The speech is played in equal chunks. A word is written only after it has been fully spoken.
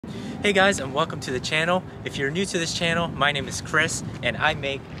Hey guys, and welcome to the channel. If you're new to this channel, my name is Chris and I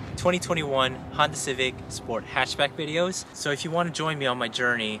make 2021 Honda Civic Sport hatchback videos. So if you want to join me on my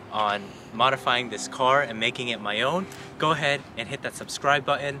journey on modifying this car and making it my own, go ahead and hit that subscribe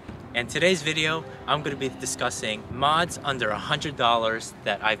button. And today's video, I'm going to be discussing mods under $100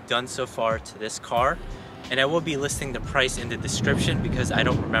 that I've done so far to this car. And I will be listing the price in the description because I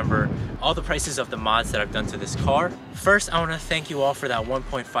don't remember all the prices of the mods that I've done to this car. First, I want to thank you all for that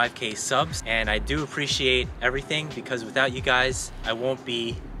 1.5k subs, and I do appreciate everything because without you guys, I won't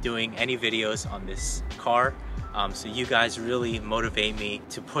be doing any videos on this car. So you guys really motivate me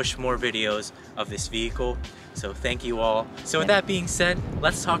to push more videos of this vehicle. So thank you all. So with that being said,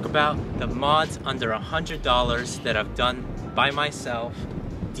 let's talk about the mods under $100 that I've done by myself,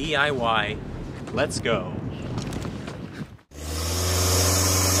 DIY. Let's go.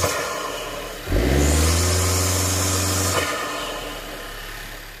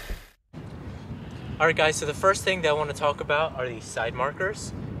 Alright guys, so the first thing that I want to talk about are these side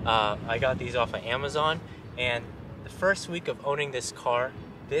markers. I got these off of Amazon, and the first week of owning this car,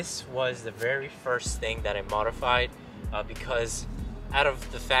 this was the very first thing that I modified because out of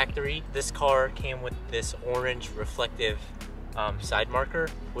the factory, this car came with this orange reflective side marker,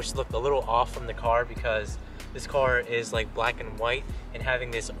 which looked a little off from the car because this car is like black and white, and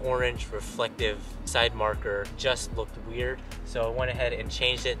having this orange reflective side marker just looked weird. So I went ahead and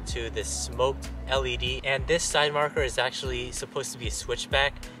changed it to this smoked LED, and this side marker is actually supposed to be a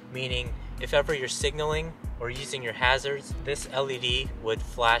switchback, meaning if ever you're signaling or using your hazards, this LED would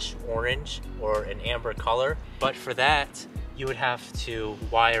flash orange or an amber color. But for that, you would have to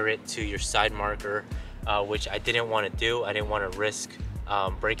wire it to your side marker, which I didn't want to do. I didn't want to risk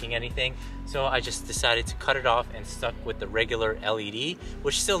breaking anything, so I just decided to cut it off and stuck with the regular LED,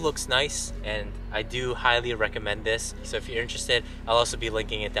 which still looks nice, and I do highly recommend this. So if you're interested, I'll also be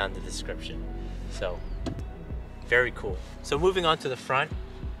linking it down in the description. So very cool. So moving on to the front,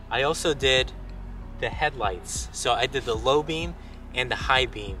 I also did the headlights. So I did the low beam and the high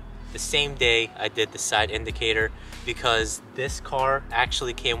beam the same day I did the side indicator, because this car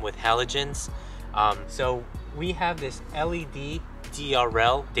actually came with halogens. So we have this LED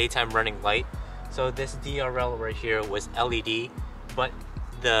DRL, daytime running light. So this DRL right here was LED, but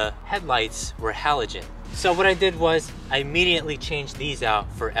the headlights were halogen. So what I did was I immediately changed these out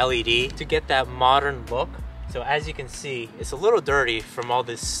for LED to get that modern look. So as you can see, it's a little dirty from all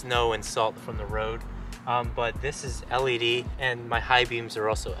this snow and salt from the road, but this is LED, and my high beams are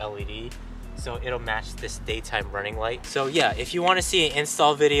also LED. So it'll match this daytime running light. So yeah, if you want to see an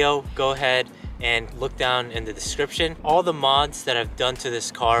install video, go ahead and look down in the description. All the mods that I've done to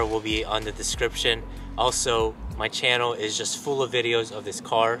this car will be on the description. Also, my channel is just full of videos of this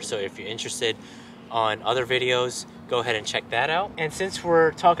car, so if you're interested on other videos, go ahead and check that out. And since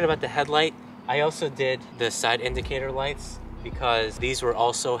we're talking about the headlight, I also did the side indicator lights because these were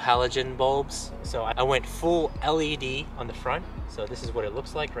also halogen bulbs. So I went full LED on the front. So this is what it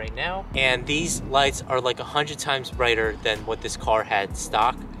looks like right now. And these lights are like 100 times brighter than what this car had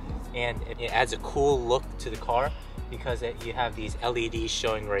stock. And it adds a cool look to the car because you have these LEDs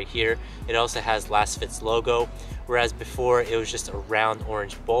showing right here. It also has Last Fit's logo, whereas before it was just a round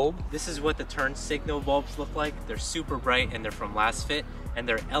orange bulb. This is what the turn signal bulbs look like. They're super bright and they're from Last Fit, and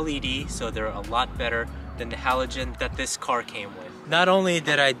they're LED, so they're a lot better than the halogen that this car came with. Not only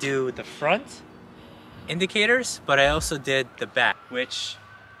did I do the front indicators, but I also did the back, which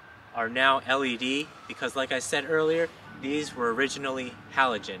are now LED because, like I said earlier, these were originally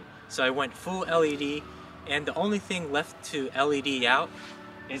halogen. So I went full LED, and the only thing left to LED out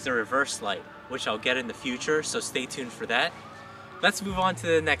is the reverse light, which I'll get in the future, so stay tuned for that. Let's move on to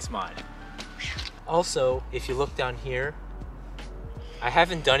the next mod. Also, if you look down here, I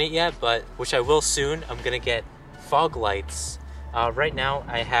haven't done it yet, but which I will soon, I'm gonna get fog lights. Right now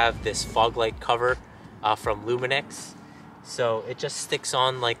I have this fog light cover from Luminex. So it just sticks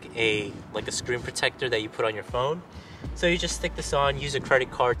on like a screen protector that you put on your phone. So you just stick this on, use a credit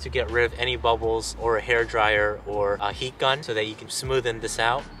card to get rid of any bubbles or a hair dryer or a heat gun so that you can smoothen this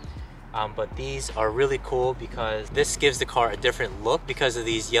out. But these are really cool because this gives the car a different look because of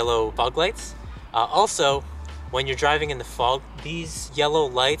these yellow fog lights. Also, when you're driving in the fog, these yellow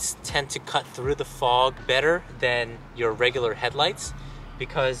lights tend to cut through the fog better than your regular headlights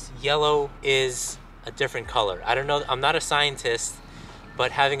because yellow is a different color. I don't know, I'm not a scientist,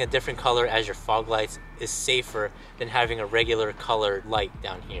 but having a different color as your fog lights is safer than having a regular colored light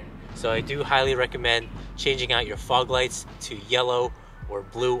down here. So I do highly recommend changing out your fog lights to yellow or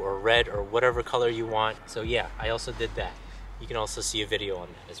blue or red or whatever color you want. So yeah, I also did that. You can also see a video on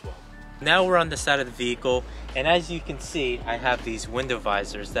that as well. Now we're on the side of the vehicle, and as you can see, I have these window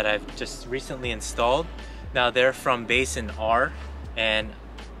visors that I've just recently installed. Now they're from Basin R, and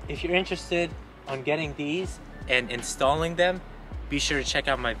if you're interested on getting these and installing them, be sure to check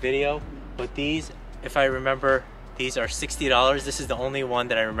out my video. But these, if I remember, these are $60. This is the only one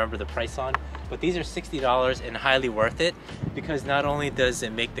that I remember the price on, but these are $60 and highly worth it, because not only does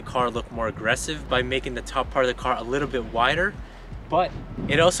it make the car look more aggressive by making the top part of the car a little bit wider, but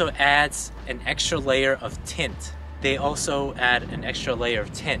it also adds an extra layer of tint. They also add an extra layer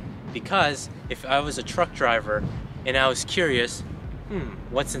of tint, because if I was a truck driver and I was curious,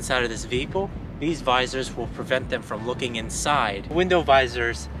 what's inside of this vehicle? These visors will prevent them from looking inside. Window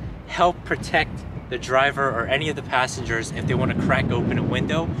visors help protect the driver or any of the passengers if they want to crack open a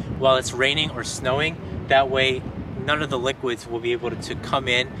window while it's raining or snowing. That way, none of the liquids will be able to come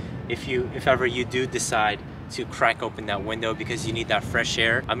in if ever you do decide to crack open that window, because you need that fresh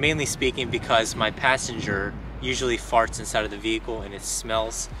air. I'm mainly speaking because my passenger usually farts inside of the vehicle and it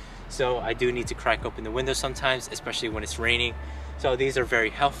smells. So I do need to crack open the window sometimes, especially when it's raining. So these are very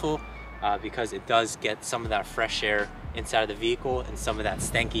helpful because it does get some of that fresh air inside of the vehicle and some of that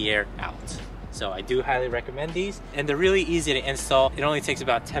stanky air out. So I do highly recommend these, and they're really easy to install. It only takes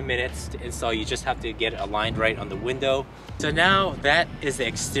about 10 minutes to install. You just have to get it aligned right on the window. So now that is the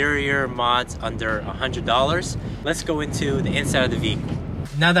exterior mods under $100. Let's go into the inside of the vehicle.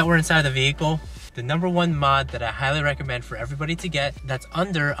 Now that we're inside the vehicle, the number one mod that I highly recommend for everybody to get that's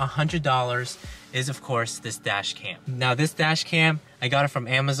under $100 is, of course, this dash cam. Now this dash cam, I got it from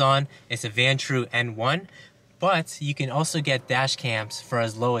Amazon. It's a Vantrue N1. But you can also get dash cams for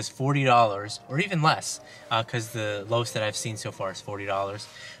as low as $40 or even less, because the lowest that I've seen so far is $40.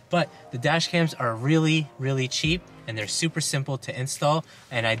 But the dash cams are really, really cheap, and they're super simple to install.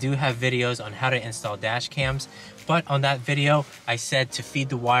 And I do have videos on how to install dash cams. But on that video, I said to feed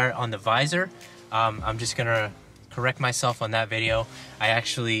the wire on the visor. I'm just gonna correct myself on that video.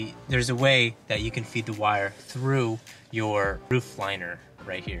 There's a way that you can feed the wire through your roof liner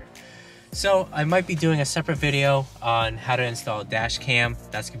right here. So I might be doing a separate video on how to install a dash cam.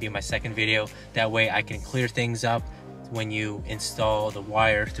 That's gonna be my second video. That way I can clear things up when you install the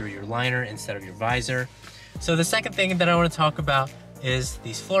wire through your liner instead of your visor. So the second thing that I want to talk about is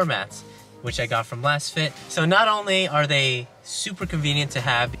these floor mats, which I got from Last Fit. So not only are they super convenient to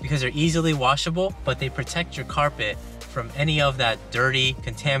have because they're easily washable, but they protect your carpet from any of that dirty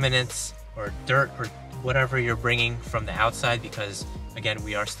contaminants or dirt or whatever you're bringing from the outside, because again,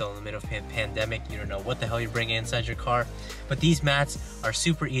 we are still in the middle of a pandemic. You don't know what the hell you're bringing inside your car. But these mats are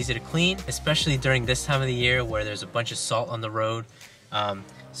super easy to clean, especially during this time of the year where there's a bunch of salt on the road.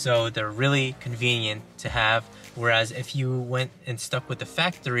 So they're really convenient to have. Whereas if you went and stuck with the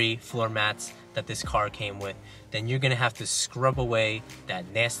factory floor mats that this car came with, then you're gonna have to scrub away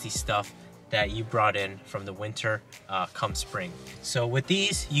that nasty stuff that you brought in from the winter come spring. So with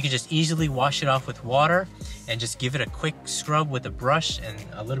these, you can just easily wash it off with water and just give it a quick scrub with a brush and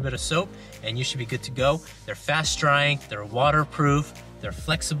a little bit of soap, and you should be good to go. They're fast drying, they're waterproof, they're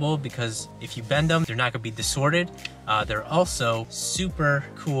flexible because if you bend them, they're not gonna be disordered. They're also super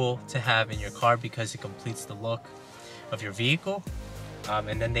cool to have in your car because it completes the look of your vehicle.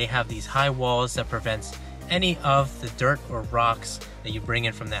 And then they have these high walls that prevents any of the dirt or rocks that you bring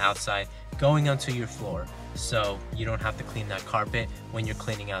in from the outside going onto your floor, so you don't have to clean that carpet when you're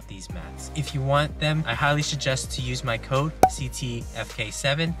cleaning out these mats. If you want them, I highly suggest to use my code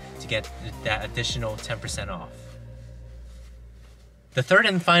CTFK7 to get that additional 10% off. The third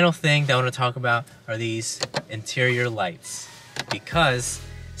and final thing that I want to talk about are these interior lights, because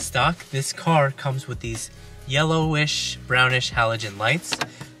stock this car comes with these yellowish brownish halogen lights,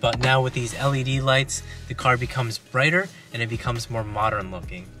 but now with these LED lights the car becomes brighter and it becomes more modern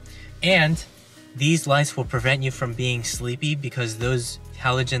looking. And these lights will prevent you from being sleepy, because those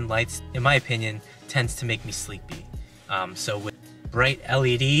halogen lights, in my opinion, tends to make me sleepy. So with bright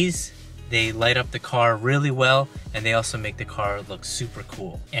LEDs, they light up the car really well, and they also make the car look super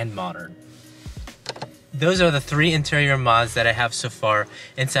cool and modern. Those are the 3 interior mods that I have so far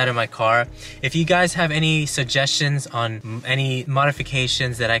inside of my car. If you guys have any suggestions on any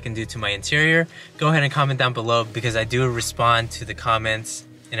modifications that I can do to my interior, go ahead and comment down below, because I do respond to the comments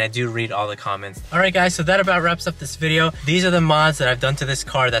and I do read all the comments. Alright guys, so that about wraps up this video. These are the mods that I've done to this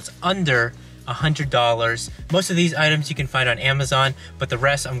car that's under $100. Most of these items you can find on Amazon, but the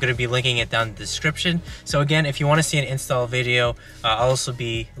rest I'm going to be linking it down in the description. So again, if you want to see an install video, I'll also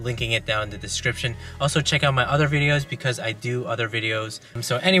be linking it down in the description. Also check out my other videos because I do other videos.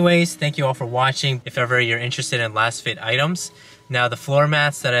 So anyways, thank you all for watching. If ever you're interested in Last Fit items, now the floor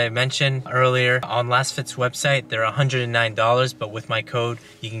mats that I mentioned earlier on Last Fit's website, they're $109, but with my code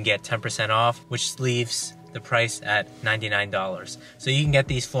you can get 10% off, which leaves the price at $99. So you can get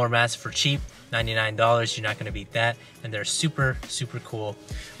these floor mats for cheap, $99. You're not going to beat that, and they're super cool.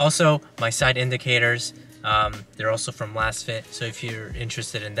 Also, my side indicators, they're also from Last Fit, so if you're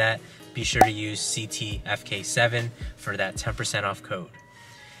interested in that, be sure to use CT FK7 for that 10% off code.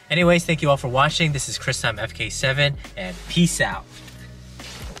 Anyways, thank you all for watching. This is Time FK7, and peace out.